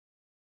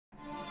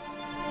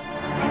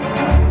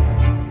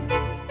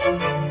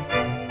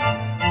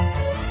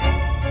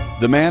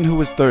The Man Who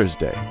Was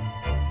Thursday,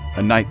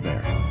 A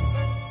Nightmare,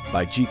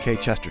 by G.K.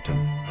 Chesterton.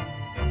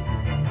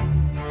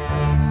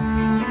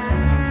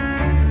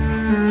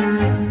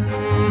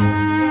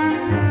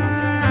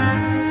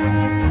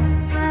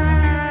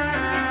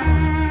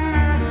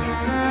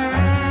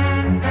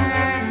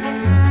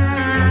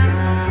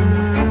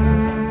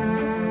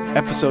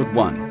 Episode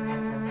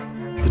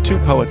 1, The Two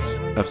Poets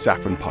of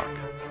Saffron Park.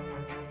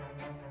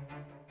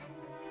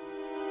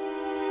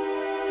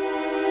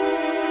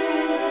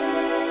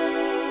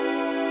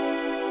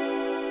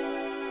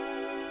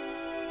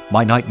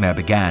 My nightmare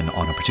began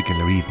on a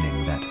particular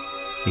evening that,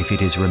 if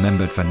it is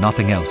remembered for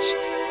nothing else,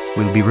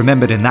 will be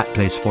remembered in that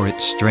place for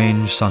its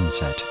strange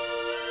sunset.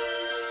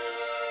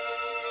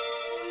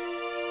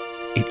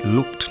 It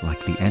looked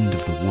like the end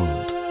of the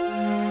world.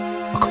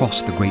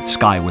 Across the great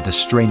sky were the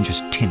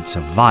strangest tints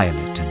of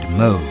violet and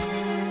mauve,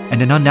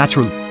 and an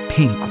unnatural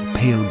pink or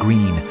pale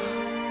green.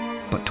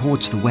 But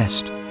towards the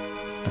west,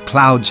 the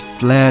clouds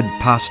flared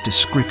past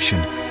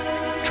description,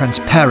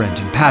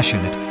 transparent and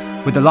passionate,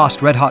 with the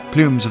last red-hot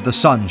plumes of the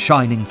sun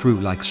shining through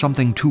like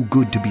something too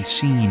good to be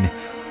seen.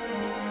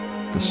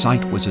 The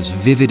sight was as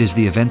vivid as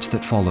the events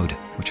that followed,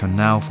 which are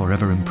now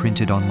forever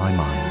imprinted on my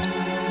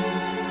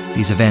mind.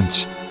 These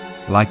events,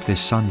 like this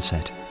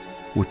sunset,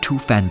 were too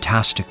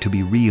fantastic to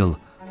be real,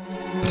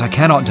 but I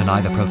cannot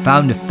deny the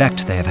profound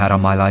effect they have had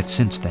on my life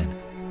since then.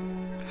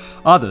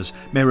 Others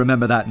may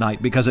remember that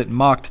night because it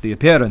marked the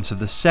appearance of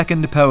the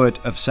second poet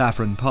of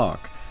Saffron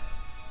Park.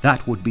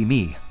 That would be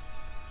me.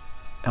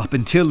 Up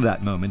until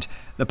that moment,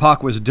 the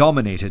park was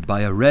dominated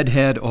by a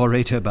red-haired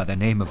orator by the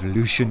name of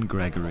Lucien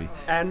Gregory.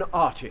 An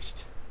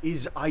artist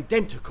is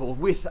identical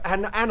with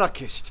an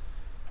anarchist.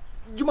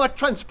 You might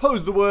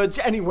transpose the words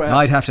anywhere.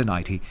 Night after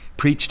night he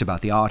preached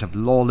about the art of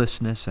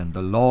lawlessness and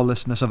the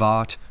lawlessness of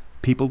art.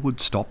 People would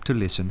stop to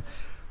listen,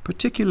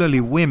 particularly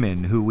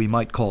women who we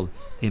might call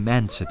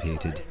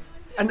emancipated.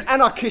 An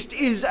anarchist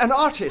is an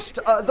artist.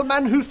 The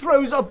man who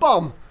throws a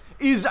bomb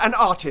is an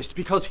artist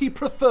because he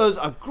prefers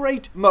a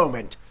great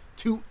moment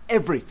to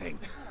everything.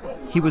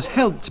 He was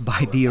helped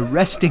by the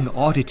arresting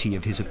oddity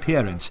of his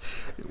appearance,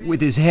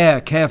 with his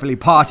hair carefully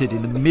parted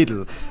in the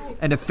middle,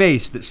 and a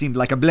face that seemed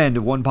like a blend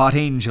of one part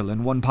angel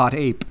and one part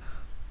ape.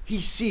 He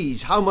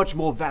sees how much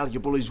more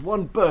valuable is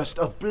one burst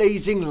of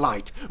blazing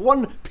light,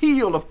 one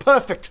peal of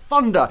perfect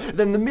thunder,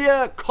 than the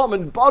mere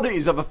common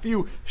bodies of a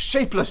few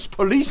shapeless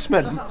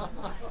policemen.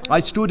 I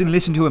stood and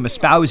listened to him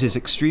espouse his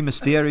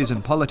extremist theories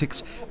and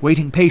politics,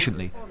 waiting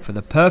patiently for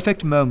the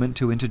perfect moment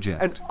to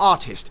interject. An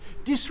artist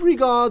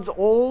disregards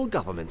all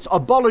governments,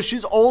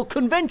 abolishes all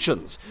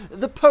conventions.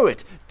 The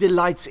poet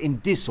delights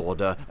in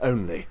disorder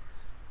only.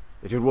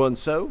 If it weren't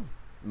so,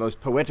 the most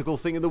poetical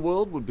thing in the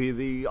world would be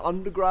the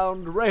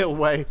Underground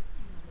Railway.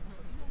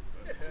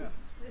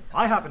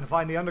 I happen to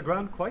find the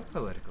Underground quite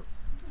poetical.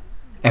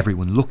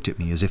 Everyone looked at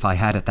me as if I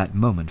had at that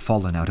moment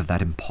fallen out of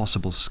that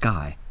impossible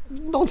sky.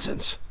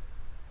 Nonsense.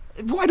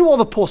 Why do all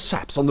the poor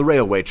saps on the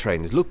railway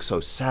trains look so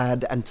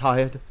sad and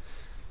tired?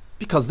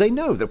 Because they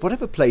know that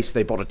whatever place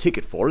they bought a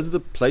ticket for is the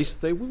place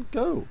they will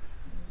go.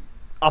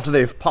 After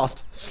they've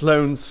passed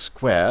Sloane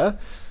Square,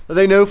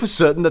 they know for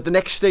certain that the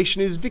next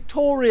station is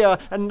Victoria,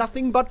 and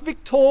nothing but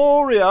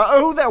Victoria.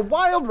 Oh, their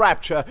wild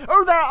rapture!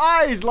 Oh, their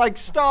eyes like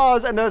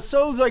stars, and their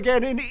souls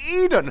again in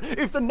Eden,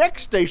 if the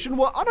next station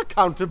were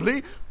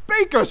unaccountably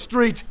Baker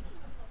Street.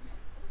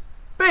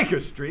 Baker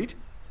Street?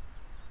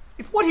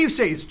 If what you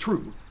say is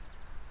true,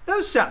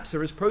 those saps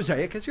are as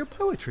prosaic as your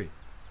poetry.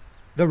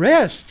 The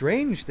rare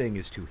strange thing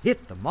is to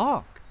hit the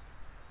mark.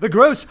 The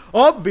gross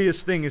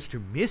obvious thing is to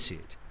miss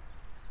it.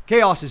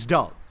 Chaos is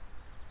dull,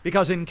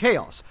 because in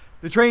chaos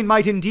the train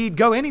might indeed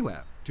go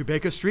anywhere, to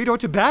Baker Street or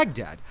to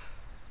Baghdad.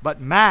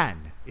 But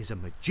man is a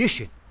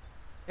magician,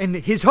 and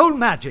his whole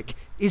magic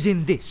is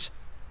in this,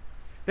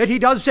 that he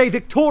does say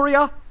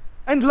Victoria,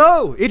 and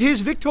lo, it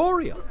is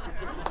Victoria.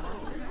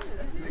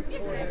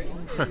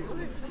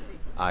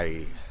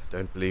 I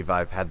don't believe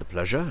I've had the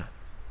pleasure.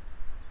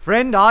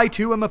 Friend, I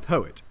too am a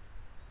poet,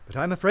 but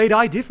I'm afraid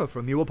I differ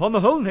from you upon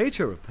the whole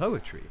nature of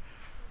poetry.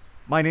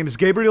 My name is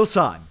Gabriel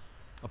Syme,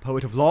 a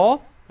poet of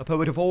law, a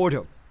poet of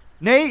order,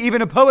 nay,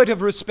 even a poet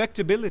of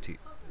respectability.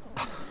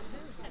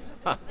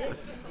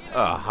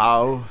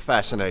 How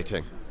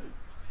fascinating.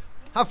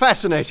 How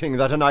fascinating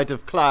that a night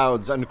of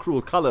clouds and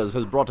cruel colours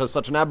has brought us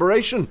such an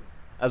aberration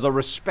as a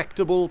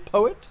respectable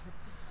poet.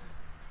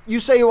 You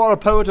say you are a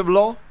poet of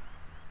law?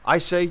 I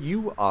say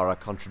you are a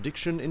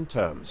contradiction in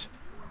terms.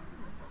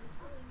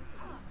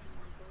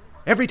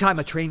 Every time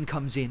a train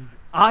comes in,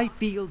 I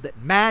feel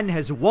that man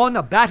has won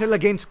a battle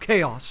against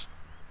chaos.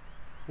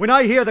 When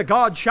I hear the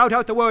guard shout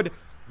out the word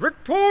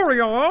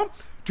Victoria,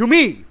 to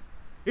me,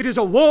 it is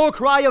a war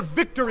cry of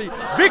victory.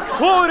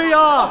 Victoria!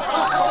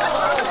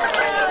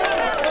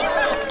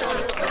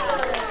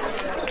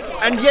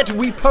 And yet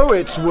we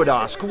poets would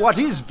ask, what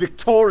is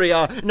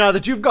Victoria now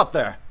that you've got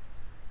there?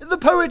 The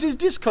poet is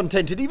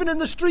discontented even in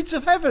the streets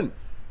of heaven.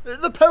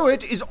 The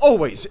poet is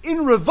always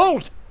in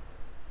revolt.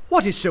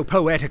 What is so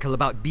poetical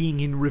about being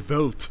in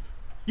revolt?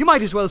 You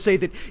might as well say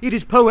that it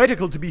is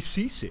poetical to be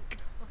seasick.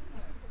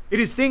 It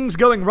is things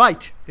going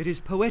right that is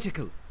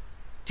poetical.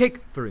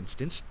 Take, for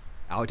instance,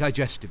 our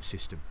digestive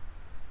system.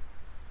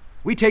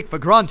 We take for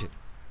granted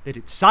that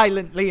it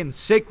silently and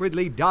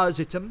sacredly does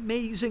its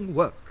amazing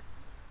work.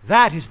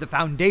 That is the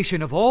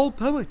foundation of all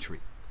poetry.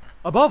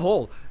 Above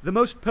all, the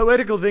most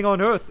poetical thing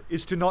on earth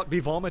is to not be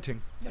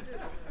vomiting.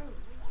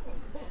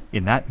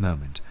 In that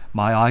moment,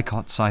 my eye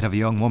caught sight of a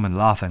young woman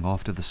laughing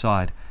off to the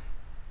side.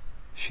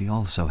 She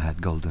also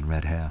had golden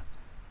red hair,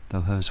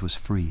 though hers was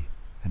free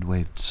and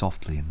waved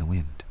softly in the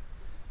wind.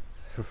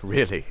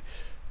 Really?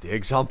 The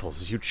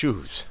examples you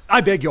choose. I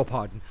beg your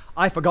pardon.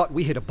 I forgot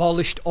we had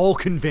abolished all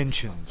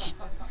conventions.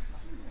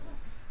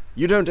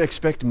 You don't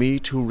expect me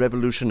to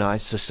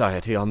revolutionize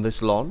society on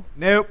this lawn?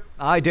 No,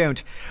 I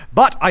don't.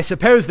 But I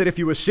suppose that if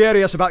you were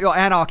serious about your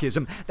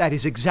anarchism, that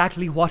is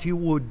exactly what you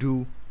would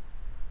do.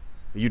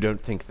 You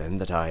don't think, then,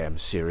 that I am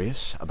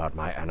serious about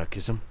my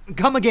anarchism?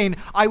 Come again.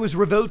 I was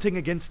revolting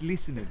against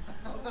listening.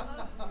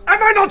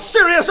 Am I not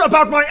serious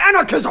about my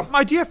anarchism?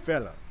 My dear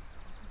fellow.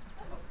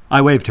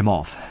 I waved him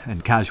off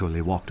and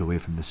casually walked away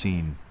from the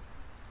scene.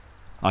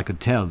 I could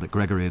tell that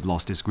Gregory had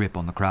lost his grip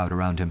on the crowd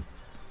around him.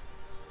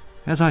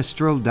 As I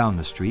strolled down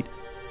the street,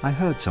 I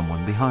heard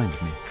someone behind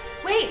me.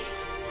 Wait!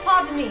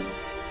 Pardon me.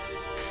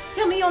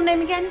 Tell me your name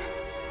again.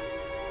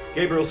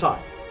 Gabriel Syme,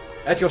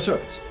 at your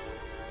service.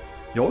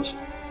 Yours?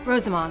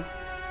 Rosamond.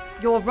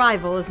 Your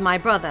rival is my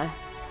brother.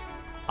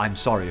 I'm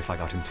sorry if I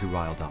got him too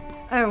riled up.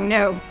 Oh,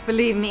 no.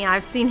 Believe me,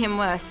 I've seen him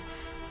worse.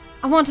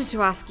 I wanted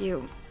to ask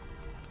you...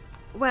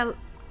 Well,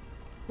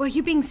 were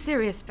you being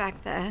serious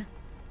back there?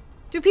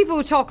 Do people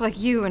who talk like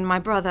you and my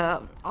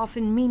brother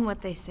often mean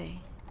what they say?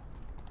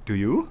 Do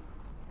you?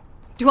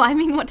 Do I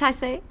mean what I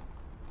say?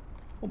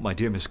 Oh, my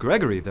dear Miss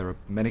Gregory, there are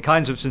many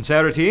kinds of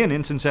sincerity and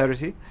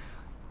insincerity.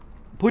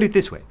 Put it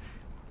this way.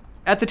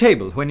 At the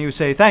table, when you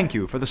say thank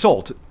you for the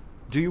salt,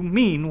 do you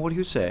mean what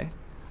you say?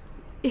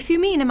 If you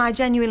mean am I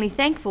genuinely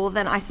thankful,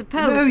 then I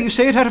suppose... No, you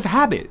say it out of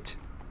habit.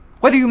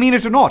 Whether you mean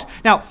it or not.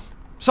 Now,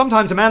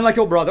 sometimes a man like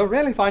your brother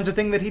rarely finds a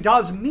thing that he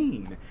does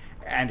mean.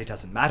 And it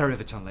doesn't matter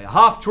if it's only a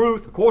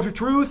half-truth, a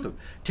quarter-truth, a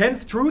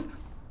tenth truth.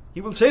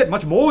 He will say it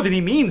much more than he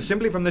means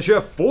simply from the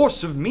sheer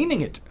force of meaning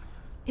it.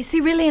 Is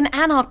he really an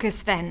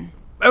anarchist, then?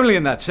 Only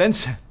in that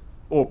sense.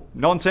 Or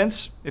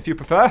nonsense, if you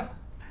prefer.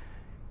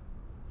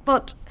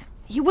 But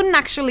he wouldn't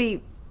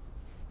actually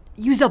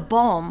use a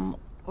bomb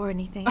or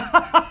anything.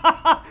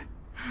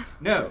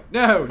 No.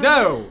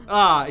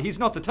 He's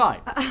not the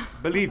type.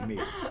 Believe me.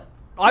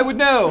 I would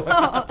know.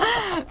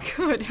 Oh,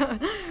 good.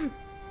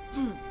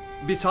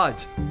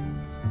 Besides,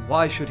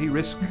 why should he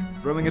risk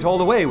throwing it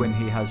all away when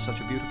he has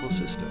such a beautiful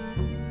sister?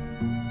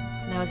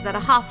 Now, is that a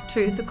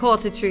half-truth, a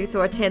quarter-truth,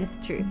 or a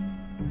tenth truth?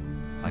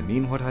 I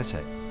mean what I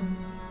say.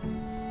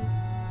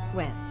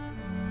 Well,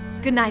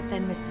 good night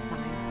then, Mr.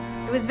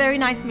 Syme. It was very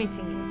nice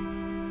meeting you.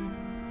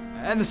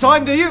 And the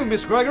same to you,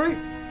 Miss Gregory.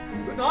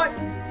 Good night.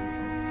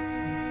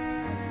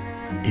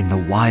 In the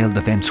wild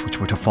events which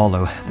were to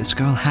follow, this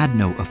girl had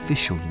no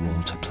official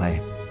role to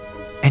play.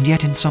 And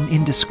yet in some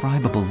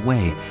indescribable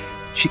way,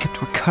 she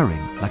kept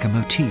recurring like a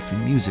motif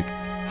in music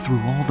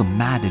through all the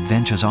mad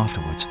adventures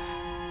afterwards.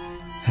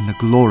 And the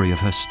glory of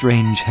her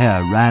strange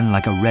hair ran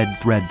like a red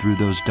thread through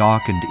those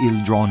dark and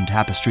ill-drawn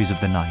tapestries of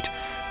the night.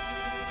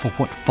 For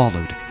what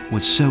followed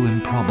was so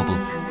improbable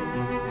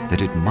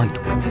that it might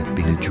well have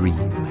been a dream.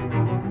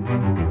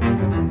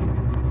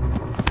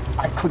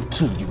 I could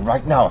kill you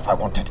right now if I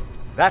wanted.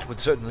 That would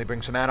certainly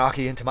bring some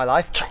anarchy into my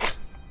life.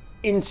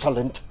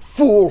 Insolent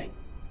fool!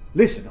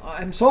 Listen,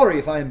 I'm sorry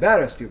if I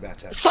embarrassed you back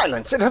there.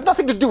 Silence! It has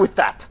nothing to do with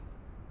that!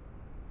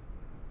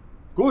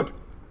 Good.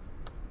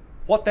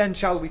 What then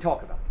shall we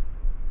talk about?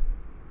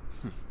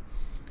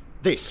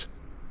 This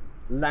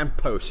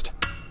lamppost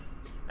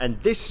and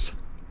this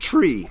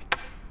tree.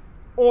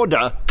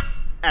 Order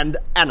and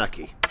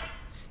anarchy.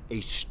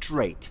 A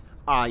straight,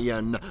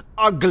 iron,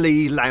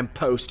 ugly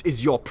lamppost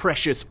is your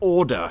precious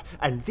order,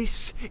 and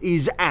this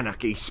is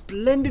anarchy,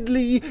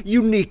 splendidly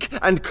unique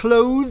and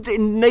clothed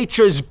in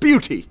nature's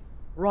beauty.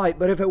 Right,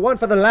 but if it weren't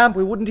for the lamp,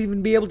 we wouldn't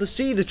even be able to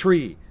see the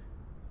tree.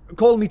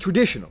 Call me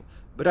traditional,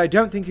 but I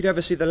don't think you'd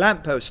ever see the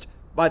lamppost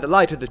by the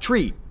light of the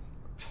tree.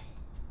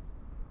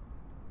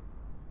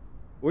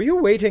 Were you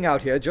waiting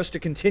out here just to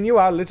continue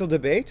our little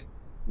debate?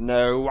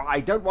 No,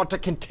 I don't want to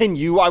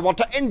continue. I want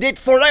to end it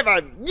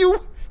forever.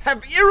 You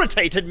have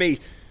irritated me.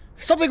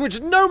 Something which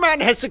no man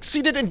has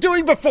succeeded in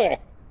doing before.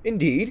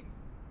 Indeed.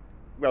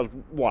 Well,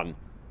 one.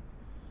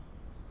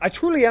 I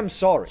truly am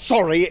sorry.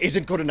 Sorry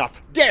isn't good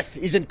enough. Death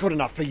isn't good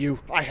enough for you.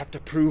 I have to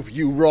prove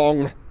you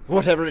wrong.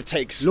 Whatever it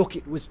takes. Look,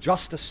 it was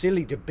just a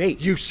silly debate.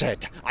 You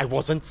said I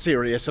wasn't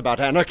serious about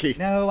anarchy.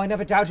 No, I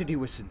never doubted you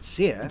were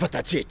sincere. But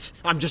that's it.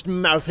 I'm just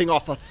mouthing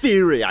off a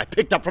theory I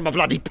picked up from a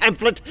bloody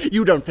pamphlet.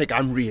 You don't think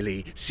I'm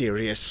really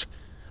serious.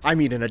 I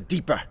mean in a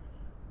deeper,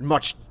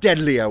 much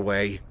deadlier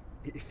way.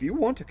 If you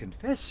want to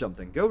confess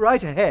something, go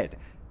right ahead.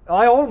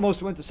 I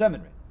almost went to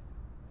seminary.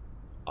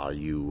 Are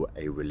you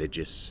a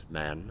religious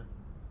man?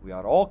 We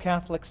are all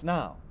Catholics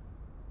now.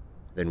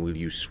 Then will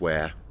you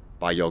swear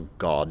by your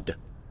God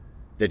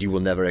that you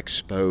will never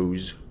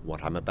expose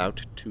what I'm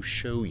about to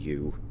show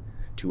you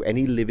to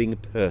any living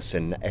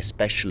person,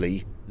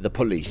 especially the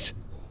police.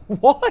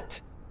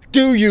 What?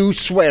 Do you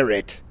swear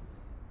it?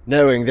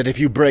 Knowing that if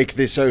you break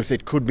this oath,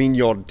 it could mean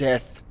your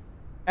death.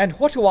 And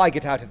what do I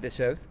get out of this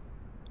oath?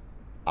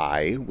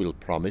 I will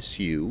promise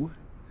you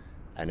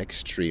an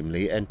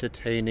extremely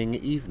entertaining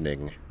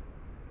evening.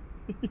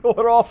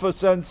 Your offer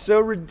sounds so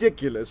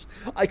ridiculous,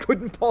 I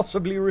couldn't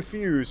possibly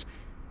refuse.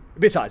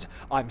 Besides,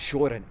 I'm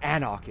sure an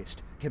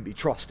anarchist can be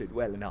trusted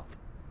well enough.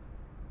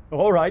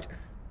 All right,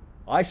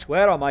 I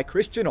swear on my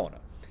Christian honor,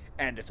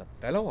 and as a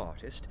fellow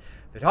artist,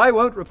 that I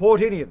won't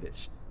report any of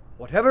this,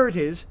 whatever it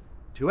is,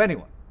 to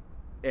anyone,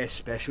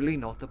 especially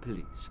not the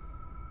police.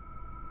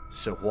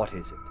 So what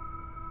is it?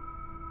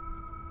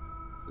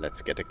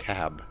 Let's get a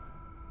cab.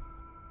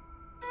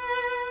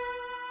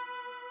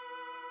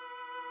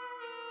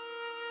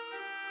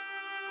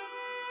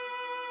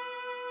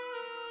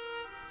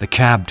 The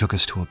cab took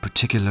us to a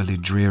particularly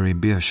dreary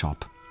beer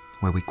shop,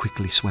 where we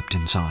quickly swept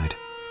inside.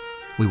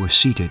 We were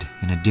seated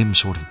in a dim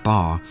sort of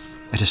bar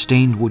at a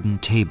stained wooden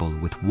table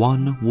with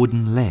one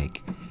wooden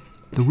leg.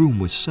 The room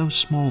was so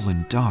small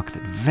and dark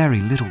that very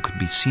little could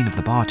be seen of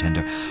the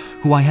bartender,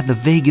 who I had the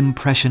vague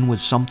impression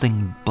was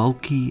something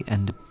bulky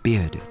and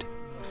bearded.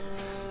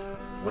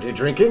 What are you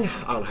drinking?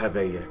 I'll have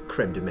a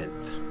creme de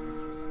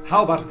menthe.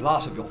 How about a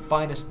glass of your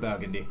finest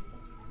Burgundy?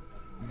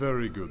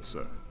 Very good,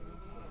 sir.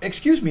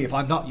 Excuse me if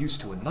I'm not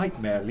used to a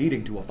nightmare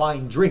leading to a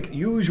fine drink.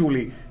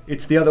 Usually,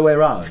 it's the other way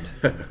around.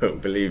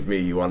 Believe me,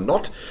 you are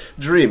not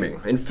dreaming.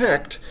 In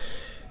fact,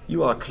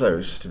 you are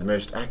close to the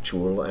most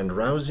actual and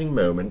rousing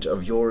moment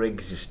of your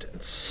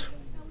existence.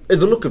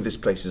 The look of this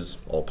place is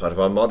all part of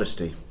our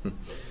modesty.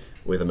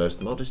 We're the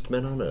most modest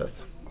men on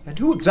earth. And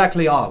who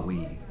exactly are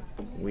we?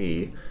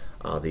 We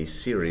are the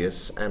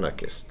serious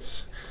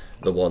anarchists.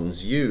 The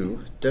ones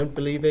you don't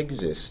believe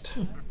exist.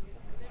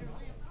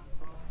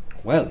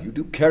 Well, you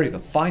do carry the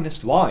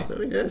finest wine.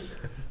 Oh, yes.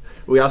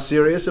 We are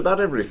serious about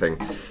everything.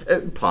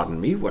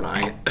 Pardon me when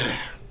I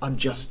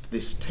adjust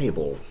this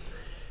table.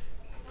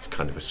 It's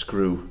kind of a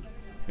screw.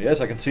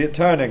 Yes, I can see it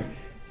turning.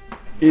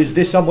 Is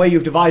this some way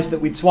you've devised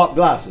that we'd swap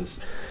glasses?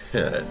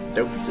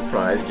 Don't be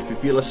surprised if you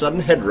feel a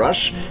sudden head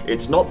rush.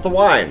 It's not the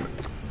wine.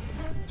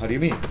 How do you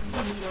mean?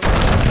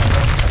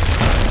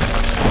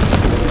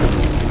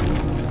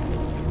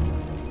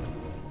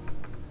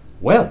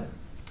 Well,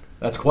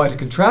 that's quite a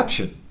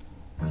contraption.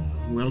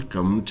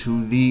 Welcome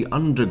to the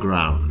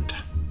underground.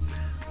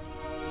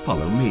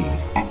 Follow me.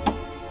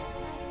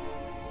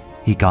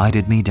 He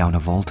guided me down a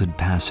vaulted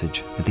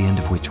passage, at the end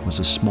of which was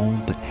a small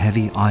but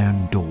heavy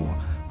iron door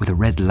with a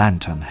red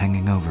lantern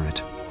hanging over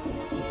it.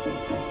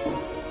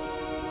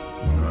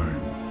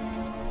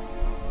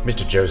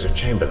 Mr. Joseph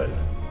Chamberlain.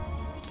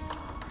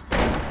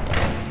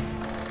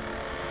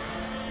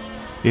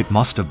 It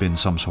must have been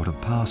some sort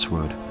of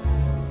password.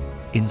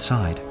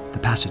 Inside, the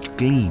passage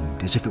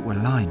gleamed as if it were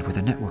lined with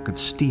a network of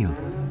steel.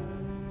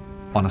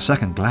 On a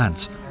second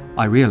glance,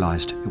 I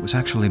realized it was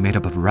actually made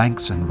up of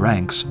ranks and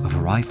ranks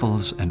of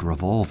rifles and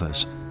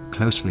revolvers,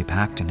 closely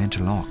packed and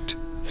interlocked.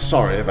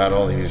 Sorry about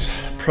all these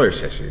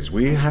processes.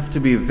 We have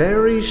to be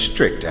very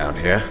strict down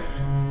here.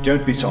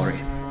 Don't be sorry.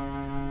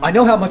 I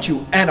know how much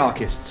you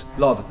anarchists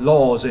love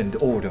laws and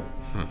order.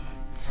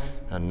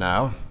 And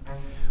now,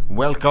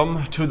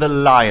 welcome to the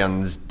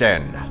Lion's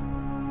Den.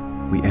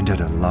 We entered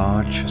a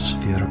large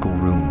spherical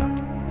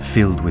room,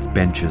 filled with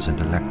benches and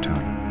a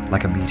lectern,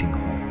 like a meeting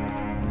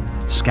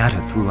hall.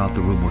 Scattered throughout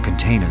the room were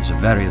containers of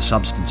various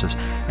substances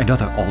and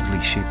other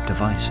oddly shaped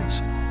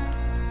devices.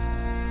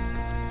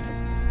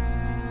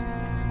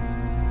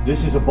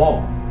 This is a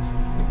bomb.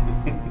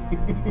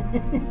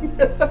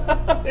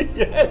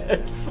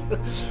 Yes!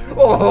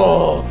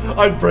 Oh,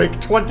 I'd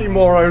break 20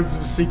 more oaths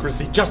of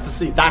secrecy just to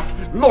see that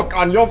look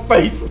on your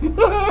face!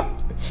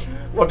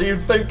 What do you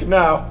think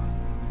now?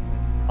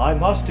 I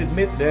must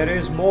admit there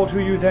is more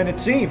to you than it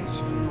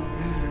seems.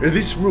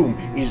 This room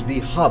is the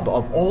hub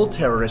of all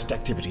terrorist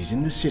activities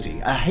in the city,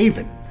 a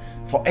haven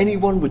for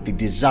anyone with the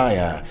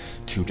desire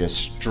to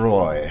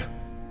destroy.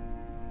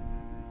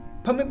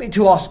 Permit me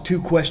to ask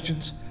 2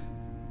 questions.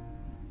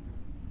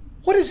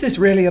 What is this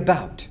really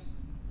about?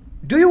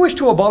 Do you wish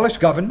to abolish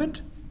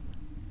government?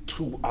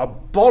 To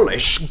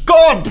abolish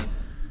God!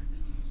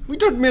 We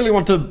don't merely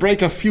want to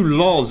break a few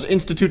laws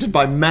instituted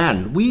by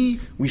man. We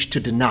wish to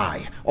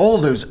deny all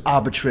those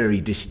arbitrary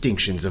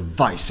distinctions of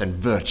vice and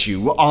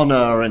virtue,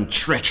 honor and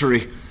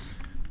treachery.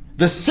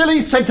 The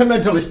silly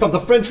sentimentalist of the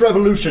French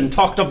Revolution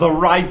talked of the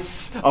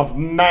rights of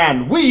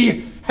man.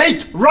 We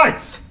hate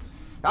rights,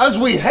 as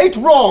we hate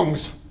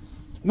wrongs.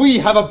 We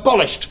have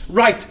abolished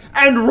right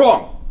and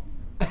wrong.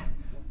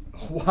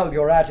 While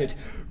you're at it,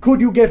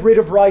 could you get rid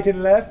of right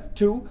and left,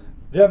 too?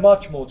 They're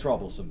much more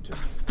troublesome, too.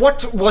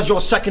 What was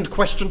your second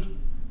question?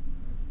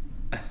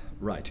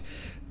 Right.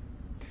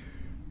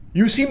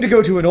 You seem to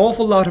go to an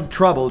awful lot of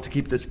trouble to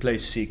keep this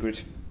place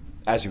secret,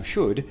 as you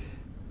should.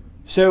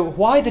 So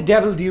why the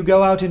devil do you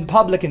go out in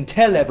public and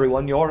tell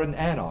everyone you're an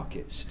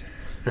anarchist?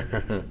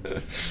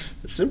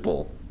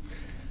 Simple.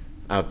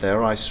 Out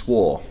there I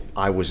swore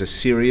I was a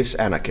serious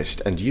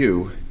anarchist, and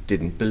you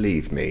didn't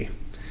believe me.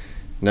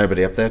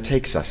 Nobody up there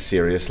takes us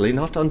seriously,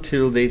 not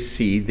until they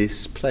see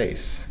this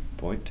place.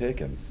 Point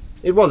taken.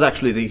 It was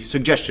actually the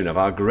suggestion of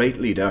our great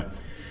leader,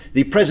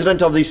 the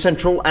president of the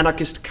Central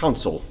Anarchist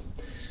Council,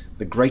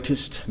 the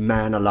greatest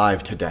man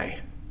alive today.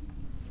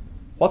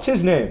 What's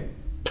his name?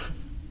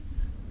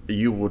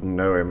 You wouldn't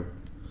know him.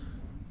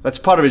 That's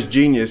part of his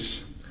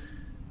genius.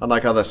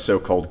 Unlike other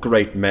so-called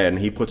great men,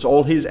 he puts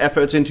all his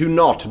efforts into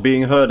not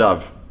being heard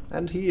of.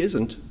 And he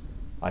isn't.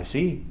 I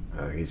see.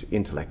 Oh, his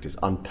intellect is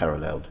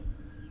unparalleled.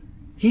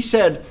 He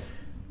said,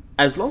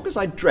 as long as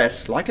I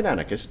dress like an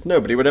anarchist,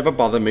 nobody would ever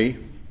bother me.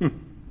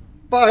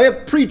 I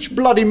preach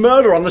bloody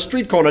murder on the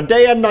street corner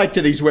day and night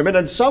to these women,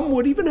 and some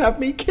would even have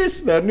me kiss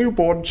their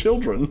newborn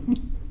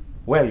children.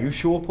 Well, you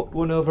sure put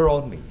one over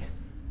on me.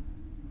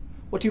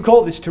 What do you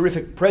call this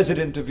terrific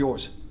president of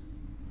yours?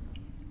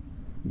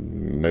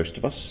 Most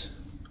of us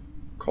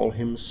call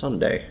him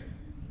Sunday.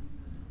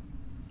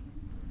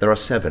 There are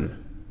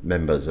 7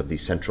 members of the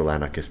Central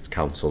Anarchist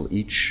Council,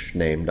 each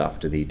named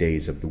after the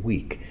days of the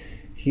week.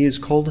 He is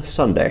called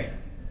Sunday,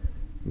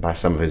 by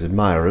some of his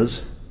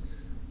admirers,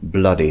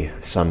 Bloody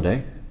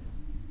Sunday.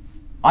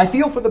 I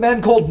feel for the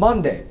man called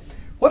Monday.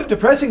 What a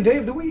depressing day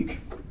of the week.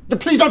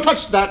 Please don't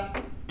touch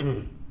that!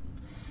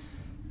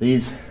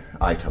 These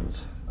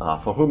items are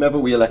for whomever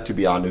we elect to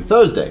be our new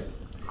Thursday.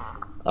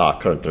 Our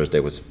current Thursday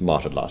was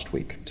martyred last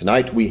week.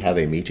 Tonight we have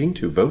a meeting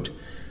to vote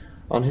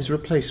on his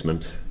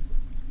replacement.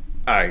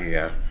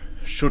 I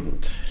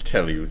shouldn't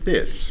tell you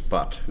this,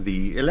 but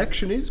the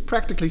election is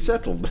practically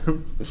settled.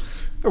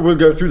 We'll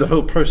go through the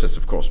whole process,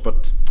 of course,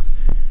 but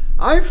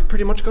I've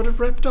pretty much got it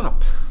wrapped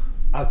up.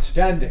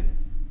 Outstanding.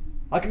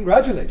 I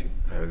congratulate you.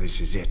 Oh,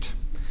 this is it.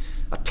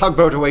 A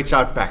tugboat awaits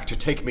out back to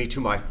take me to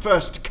my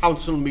first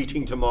council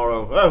meeting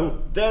tomorrow.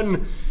 Oh,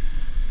 then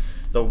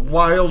the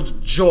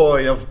wild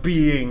joy of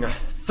being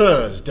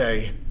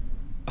Thursday.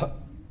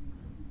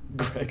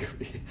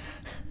 Gregory,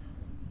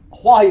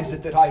 why is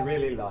it that I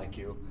really like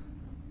you?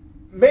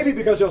 Maybe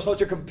because you're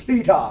such a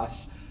complete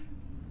ass.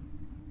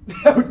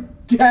 Oh,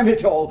 damn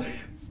it all.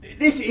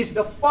 This is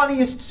the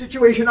funniest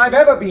situation I've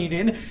ever been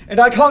in, and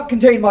I can't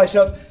contain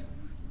myself.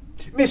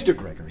 Mr.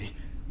 Gregory,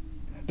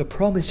 the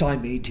promise I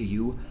made to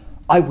you,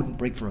 I wouldn't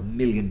break for £1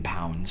 million.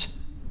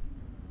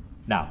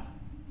 Now,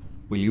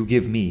 will you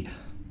give me,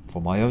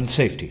 for my own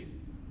safety,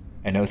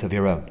 an oath of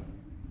your own?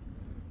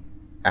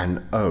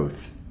 An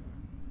oath?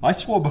 I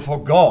swore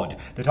before God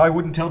that I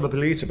wouldn't tell the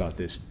police about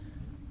this.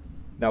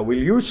 Now, will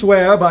you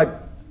swear by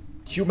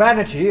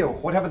humanity, or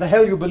whatever the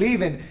hell you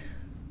believe in,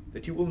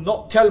 that you will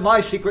not tell my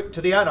secret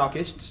to the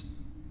anarchists?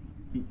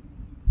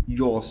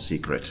 Your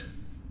secret?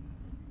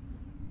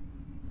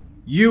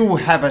 You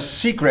have a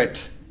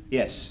secret?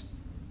 Yes,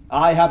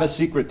 I have a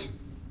secret.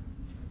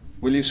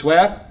 Will you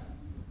swear?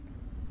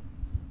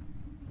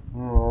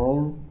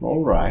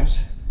 All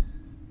right.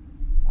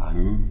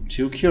 I'm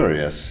too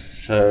curious,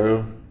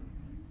 so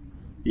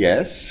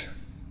yes.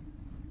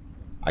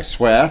 I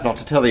swear not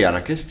to tell the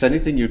anarchists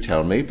anything you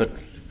tell me, but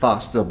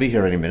fast, they'll be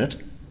here any minute.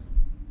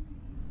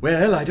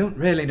 Well, I don't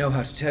really know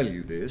how to tell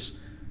you this,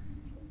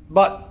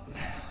 but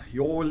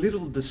your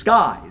little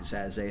disguise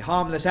as a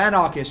harmless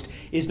anarchist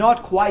is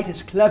not quite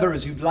as clever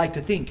as you'd like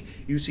to think.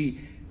 You see,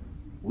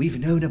 we've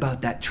known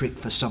about that trick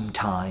for some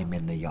time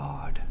in the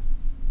yard.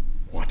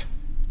 What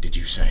did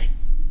you say?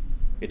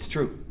 It's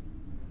true.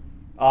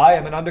 I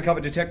am an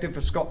undercover detective for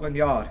Scotland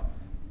Yard.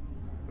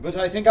 But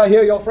I think I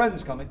hear your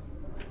friends coming.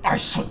 I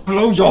shall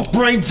blow your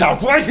brains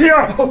out right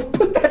here! Oh,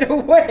 put that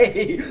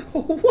away!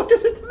 What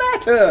does it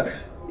matter?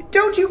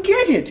 Don't you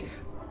get it?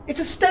 It's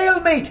a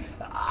stalemate.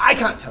 I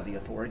can't tell the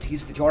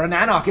authorities that you're an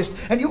anarchist,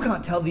 and you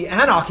can't tell the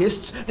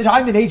anarchists that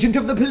I'm an agent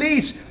of the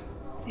police.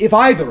 If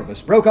either of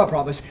us broke our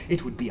promise,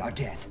 it would be our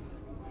death.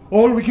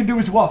 All we can do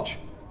is watch,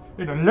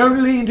 in a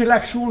lonely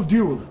intellectual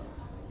duel.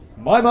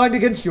 My mind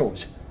against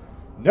yours.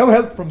 No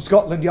help from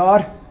Scotland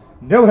Yard,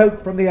 no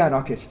help from the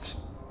anarchists.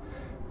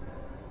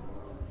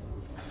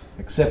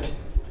 Except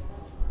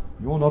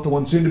you're not the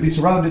one soon to be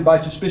surrounded by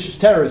suspicious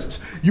terrorists.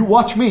 You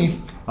watch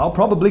me. I'll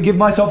probably give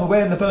myself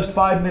away in the first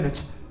 5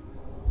 minutes.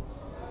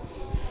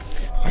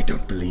 I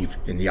don't believe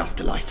in the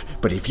afterlife,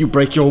 but if you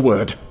break your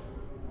word,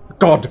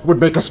 God would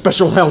make a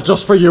special hell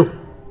just for you.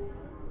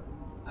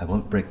 I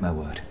won't break my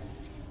word.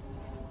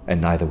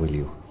 And neither will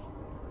you.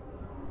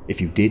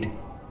 If you did,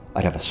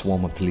 I'd have a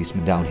swarm of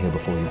policemen down here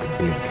before you could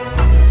blink.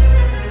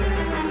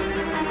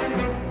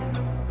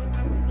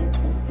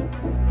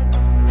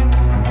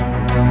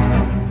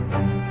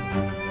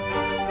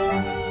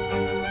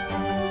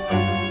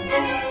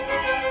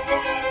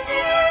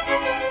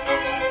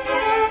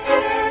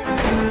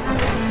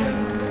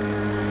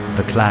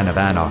 The clan of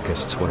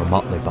anarchists were a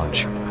motley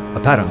bunch,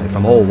 apparently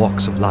from all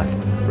walks of life,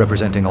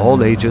 representing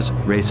all ages,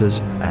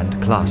 races,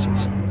 and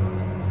classes.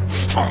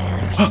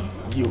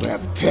 You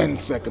have 10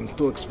 seconds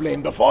to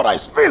explain before I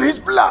spill his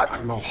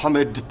blood.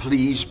 Mohammed,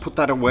 please put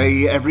that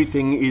away.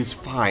 Everything is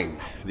fine.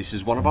 This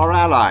is one of our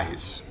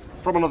allies.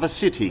 From another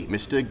city,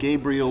 Mr.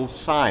 Gabriel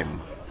Syme.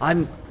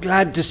 I'm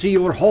glad to see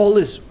your hall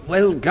is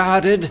well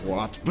guarded.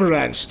 What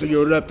branch do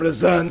you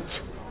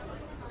represent?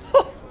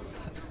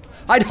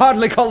 I'd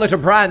hardly call it a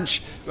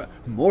branch.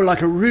 More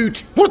like a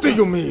root. What do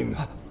you mean?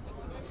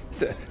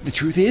 The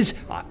truth is,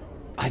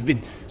 I've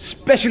been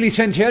specially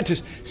sent here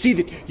to see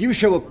that you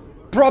show a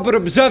proper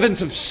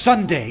observance of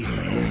Sunday.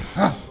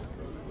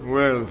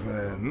 Well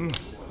then,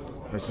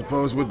 I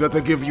suppose we'd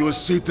better give you a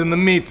seat in the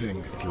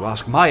meeting. If you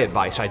ask my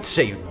advice, I'd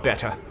say you'd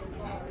better.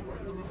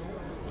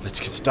 Let's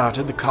get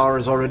started. The car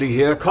is already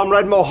here.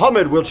 Comrade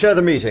Mohammed will chair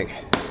the meeting.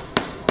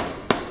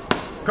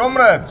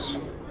 Comrades,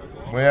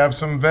 we have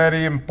some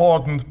very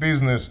important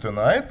business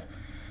tonight.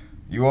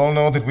 You all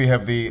know that we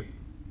have the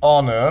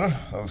honor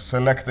of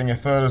selecting a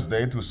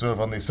Thursday to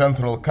serve on the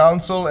Central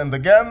Council, and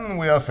again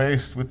we are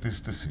faced with this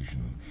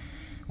decision.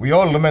 We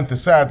all lament the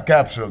sad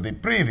capture of the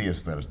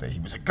previous Thursday. He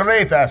was a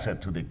great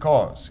asset to the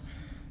cause,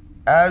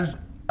 as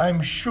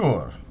I'm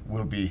sure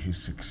will be his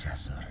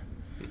successor.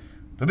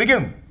 To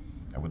begin,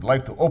 I would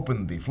like to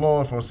open the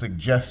floor for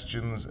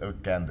suggestions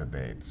of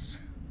candidates.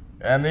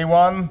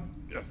 Anyone?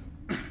 Yes.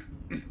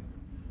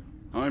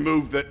 I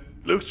move that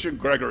Lucien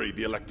Gregory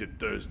be elected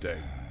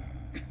Thursday.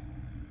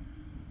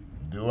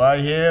 Do I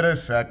hear a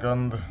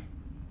second?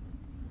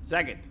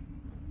 Second.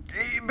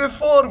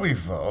 Before we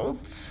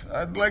vote,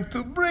 I'd like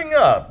to bring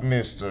up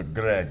Mr.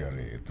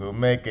 Gregory to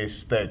make a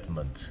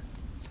statement.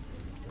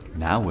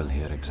 Now we'll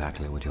hear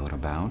exactly what you're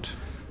about.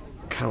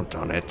 Count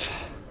on it.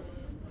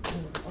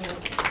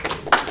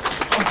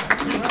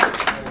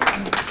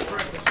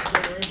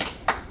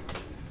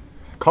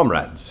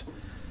 Comrades,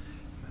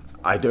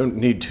 I don't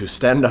need to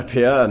stand up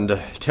here and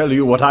tell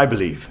you what I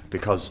believe,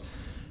 because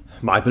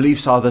my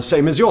beliefs are the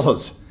same as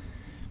yours.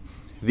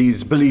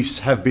 These beliefs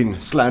have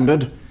been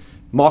slandered,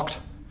 mocked,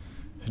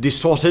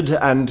 distorted,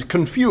 and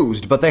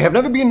confused, but they have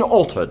never been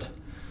altered.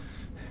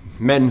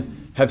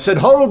 Men have said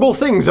horrible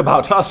things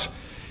about us,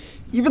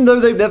 even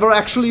though they've never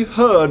actually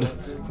heard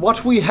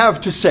what we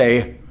have to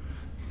say.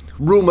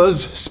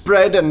 Rumors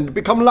spread and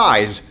become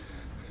lies,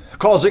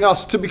 causing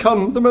us to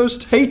become the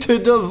most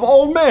hated of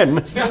all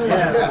men.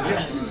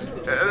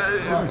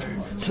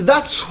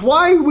 That's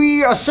why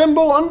we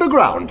assemble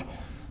underground,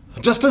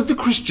 just as the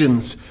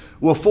Christians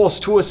were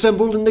forced to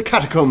assemble in the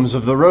catacombs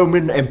of the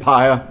Roman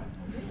Empire.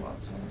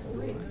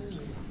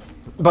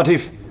 But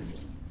if,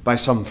 by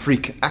some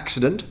freak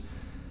accident,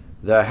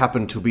 there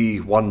happened to be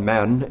one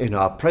man in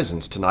our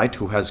presence tonight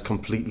who has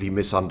completely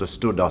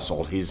misunderstood us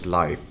all his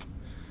life,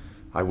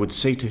 I would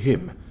say to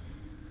him,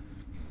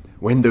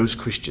 when those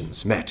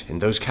Christians met in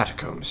those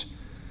catacombs,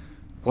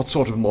 what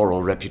sort of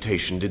moral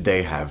reputation did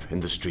they have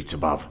in the streets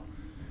above?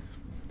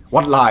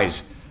 What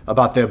lies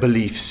about their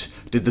beliefs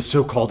did the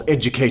so-called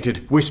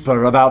educated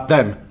whisper about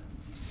them?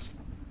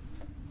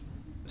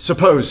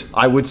 Suppose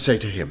I would say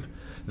to him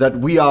that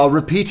we are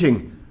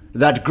repeating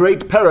that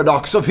great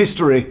paradox of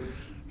history,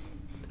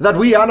 that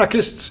we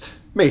anarchists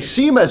may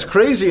seem as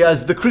crazy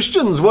as the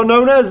Christians were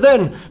known as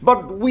then,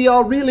 but we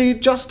are really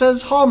just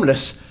as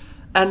harmless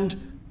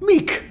and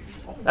meek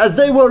as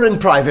they were in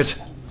private.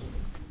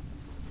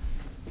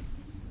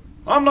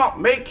 I'm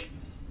not meek.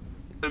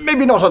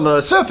 Maybe not on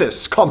the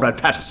surface, Comrade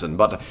Patterson,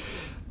 but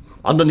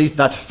underneath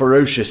that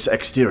ferocious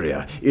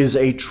exterior is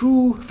a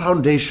true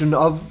foundation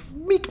of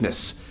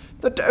meekness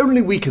that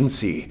only we can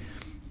see.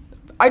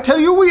 I tell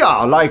you, we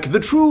are like the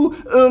true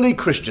early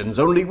Christians,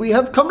 only we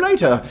have come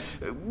later,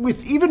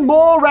 with even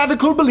more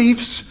radical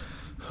beliefs.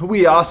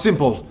 We are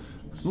simple,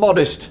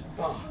 modest,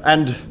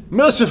 and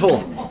merciful.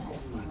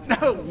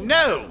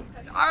 No!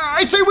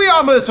 I say we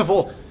are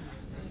merciful,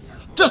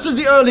 just as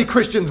the early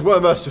Christians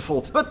were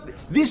merciful. But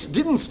this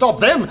didn't stop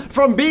them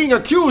from being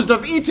accused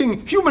of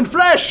eating human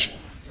flesh.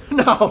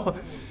 No,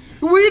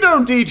 we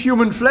don't eat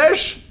human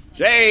flesh.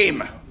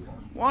 Shame!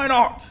 Why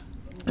not?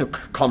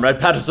 Look, Comrade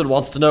Patterson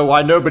wants to know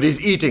why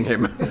nobody's eating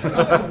him.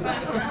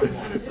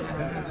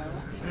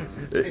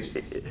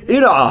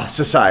 In our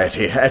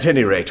society, at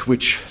any rate,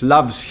 which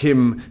loves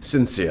him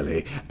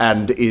sincerely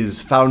and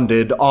is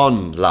founded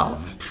on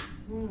love.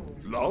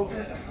 Love?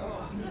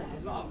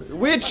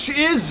 Which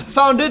is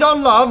founded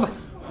on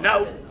love.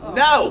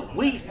 No,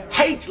 we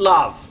hate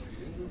love.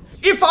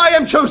 If I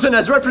am chosen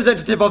as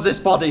representative of this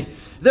body,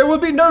 there will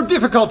be no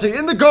difficulty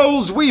in the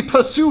goals we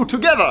pursue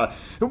together.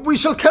 We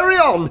shall carry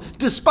on,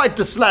 despite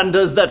the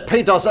slanders that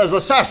paint us as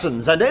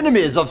assassins and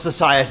enemies of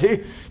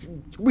society.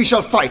 We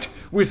shall fight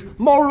with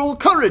moral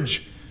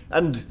courage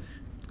and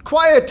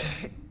quiet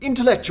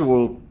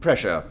intellectual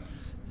pressure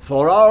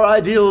for our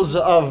ideals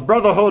of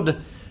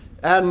brotherhood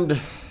and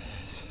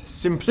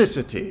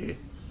simplicity.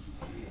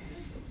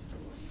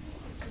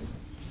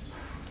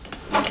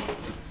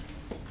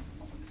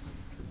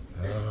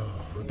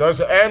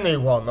 Does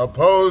anyone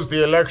oppose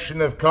the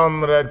election of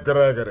Comrade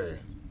Gregory?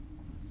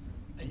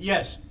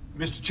 Yes,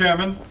 Mr.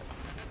 Chairman.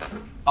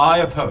 I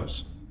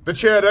oppose. The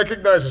chair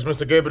recognizes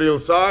Mr. Gabriel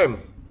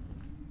Syme.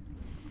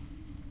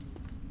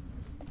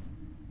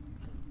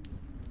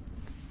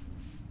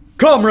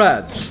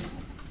 Comrades!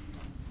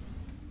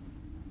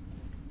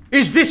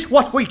 Is this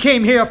what we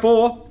came here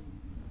for?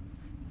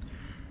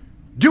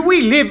 Do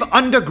we live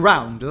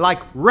underground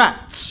like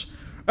rats,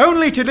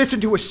 only to listen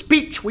to a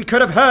speech we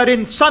could have heard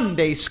in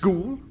Sunday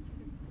school?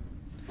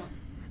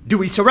 Do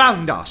we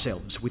surround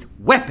ourselves with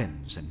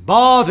weapons and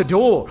bar the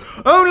door,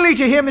 only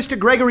to hear Mr.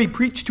 Gregory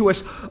preach to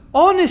us,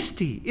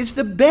 honesty is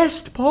the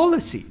best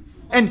policy,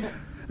 and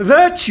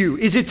virtue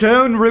is its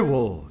own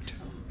reward?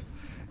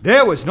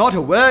 There was not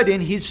a word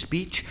in his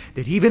speech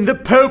that even the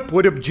Pope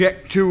would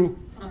object to.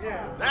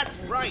 That's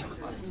right.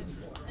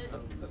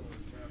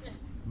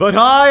 But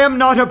I am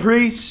not a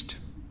priest,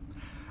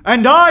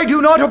 and I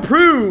do not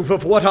approve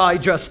of what I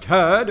just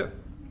heard.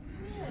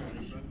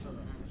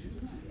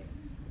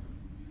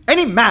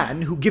 Any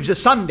man who gives a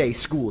Sunday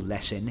school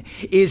lesson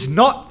is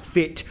not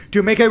fit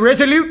to make a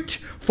resolute,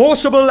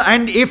 forcible,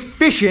 and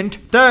efficient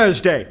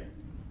Thursday.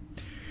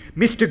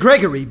 Mr.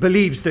 Gregory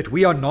believes that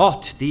we are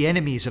not the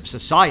enemies of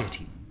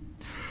society.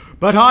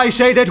 But I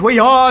say that we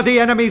are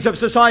the enemies of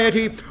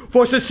society,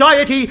 for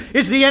society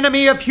is the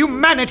enemy of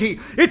humanity,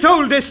 its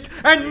oldest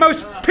and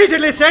most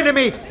pitiless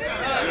enemy.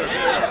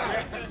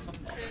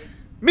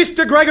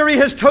 Mr. Gregory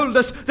has told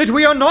us that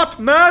we are not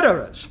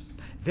murderers.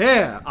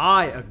 There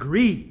I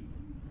agree.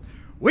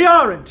 We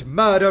aren't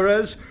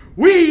murderers.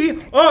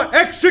 We are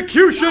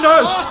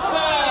executioners.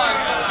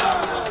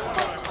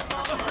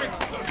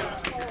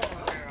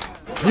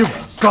 You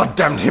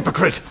goddamned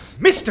hypocrite!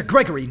 Mr.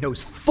 Gregory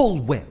knows full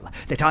well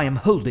that I am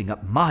holding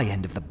up my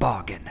end of the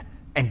bargain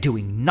and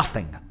doing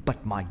nothing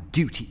but my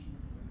duty.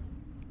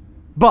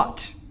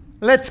 But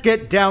let's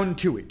get down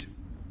to it.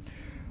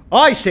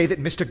 I say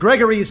that Mr.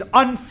 Gregory is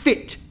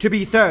unfit to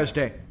be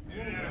Thursday.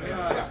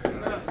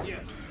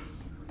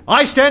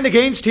 I stand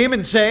against him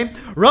and say,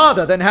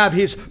 rather than have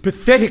his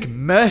pathetic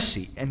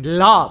mercy and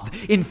love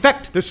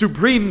infect the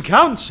Supreme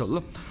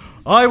Council,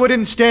 I would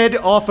instead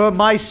offer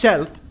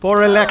myself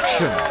for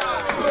election.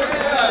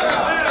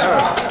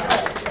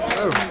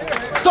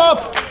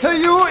 Stop! Hey,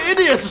 you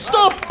idiots,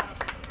 stop!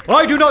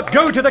 I do not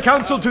go to the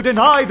council to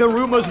deny the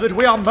rumors that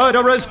we are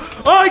murderers.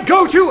 I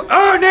go to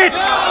earn it!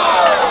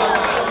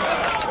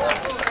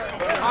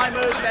 I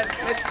move that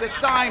Mr.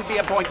 Syme be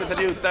appointed the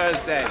new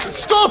Thursday.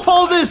 Stop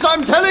all this!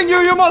 I'm telling you,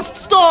 you must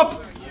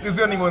stop! Does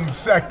anyone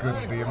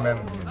second the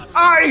amendment?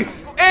 I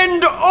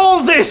end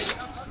all this!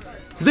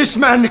 This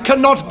man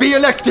cannot be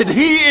elected.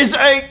 He is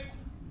a...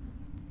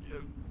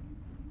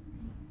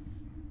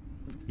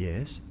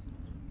 Yes?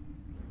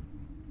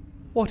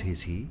 What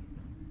is he?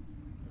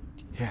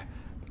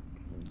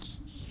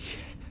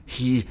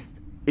 He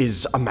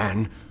is a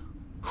man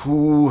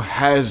who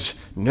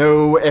has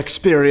no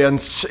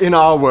experience in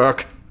our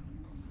work.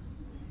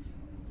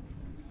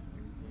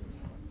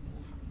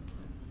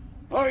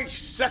 I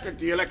second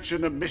the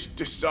election of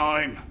Mr.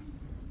 Syme.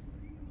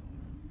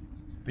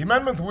 The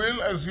amendment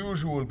will, as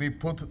usual, be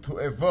put to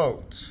a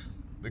vote.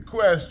 The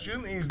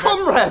question is that...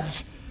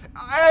 Comrades!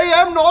 I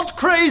am not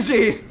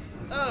crazy!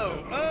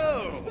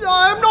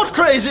 I am not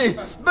crazy,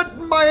 but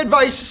my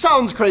advice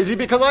sounds crazy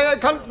because I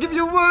can't give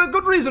you a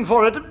good reason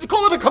for it.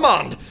 Call it a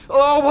command,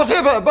 or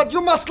whatever, but you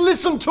must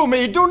listen to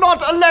me. Do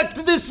not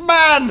elect this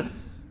man!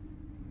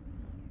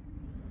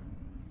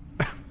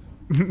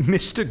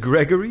 Mr.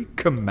 Gregory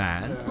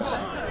commands?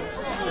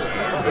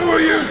 Who are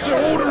you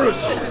to order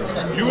us?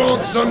 You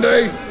on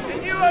Sunday?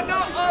 You are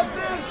not on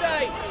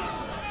Thursday.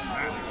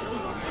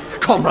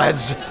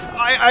 Comrades,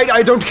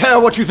 I don't care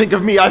what you think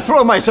of me. I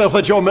throw myself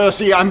at your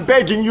mercy. I'm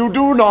begging you,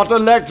 do not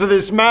elect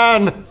this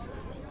man.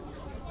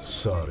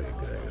 Sorry,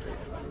 Gregory.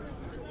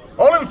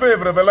 All in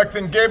favor of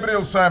electing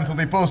Gabriel Syme to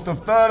the post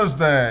of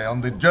Thursday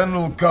on the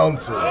General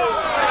Council?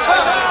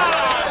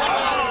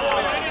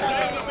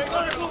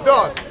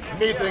 Done.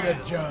 Meeting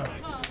adjourned.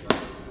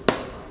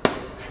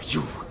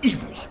 You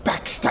evil,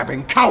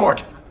 backstabbing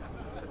coward!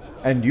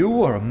 And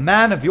you are a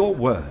man of your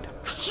word.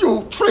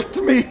 You tricked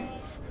me!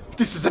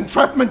 This is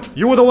entrapment!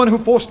 You were the one who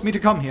forced me to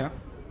come here.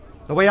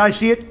 The way I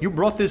see it, you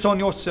brought this on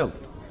yourself.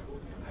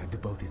 The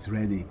boat is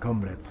ready,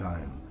 Comrade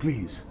Syme.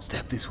 Please,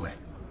 step this way.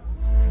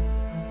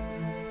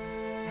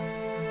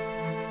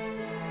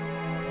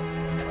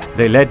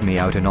 They led me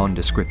out a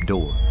nondescript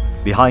door,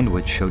 behind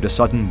which showed a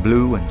sudden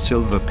blue and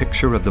silver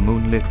picture of the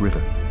moonlit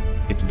river.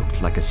 It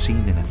looked like a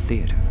scene in a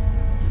theater.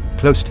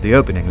 Close to the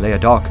opening lay a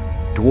dark,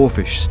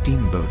 dwarfish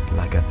steamboat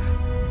like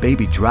a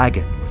baby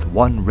dragon with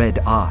one red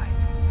eye.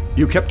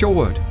 You kept your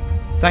word.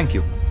 Thank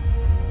you.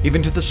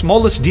 Even to the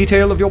smallest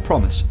detail of your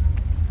promise.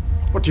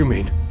 What do you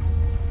mean?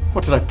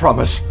 What did I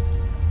promise?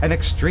 An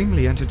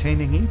extremely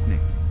entertaining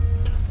evening.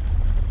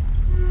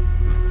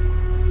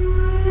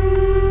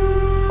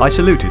 I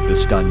saluted the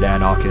stunned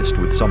anarchist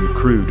with some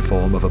crude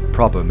form of a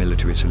proper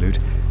military salute.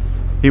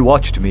 He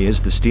watched me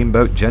as the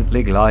steamboat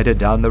gently glided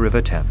down the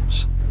River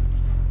Thames.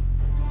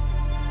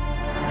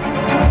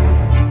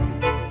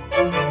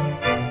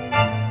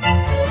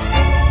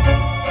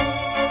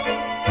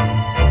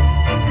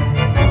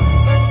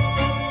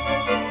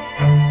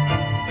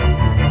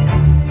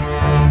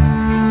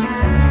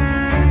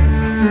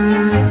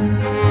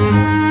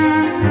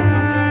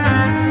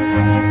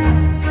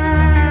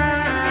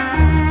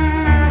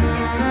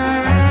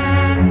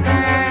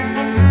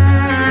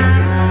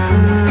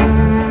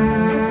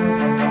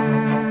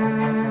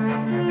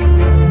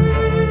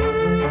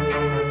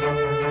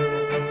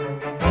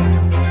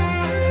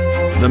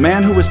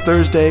 Man Who Was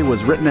Thursday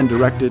was written and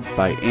directed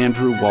by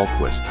Andrew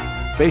Walquist,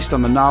 based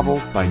on the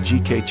novel by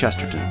G.K.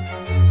 Chesterton.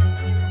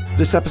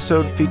 This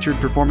episode featured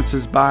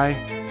performances by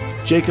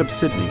Jacob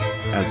Sidney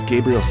as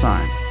Gabriel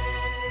Syme,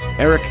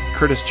 Eric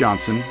Curtis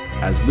Johnson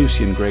as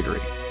Lucien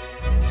Gregory,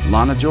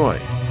 Lana Joy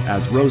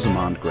as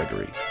Rosamond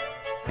Gregory,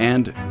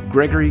 and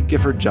Gregory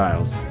Gifford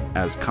Giles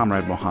as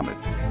Comrade Mohammed.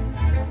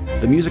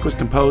 The music was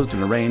composed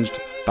and arranged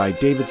by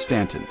David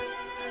Stanton.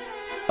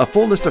 A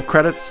full list of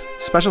credits,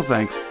 special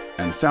thanks,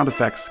 and sound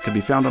effects can be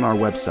found on our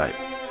website,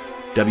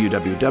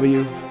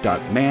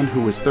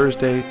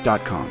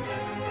 www.manwhowasthursday.com.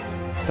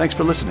 Thanks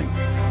for listening.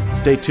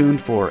 Stay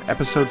tuned for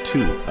episode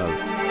 2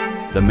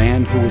 of The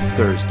Man Who Was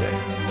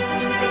Thursday.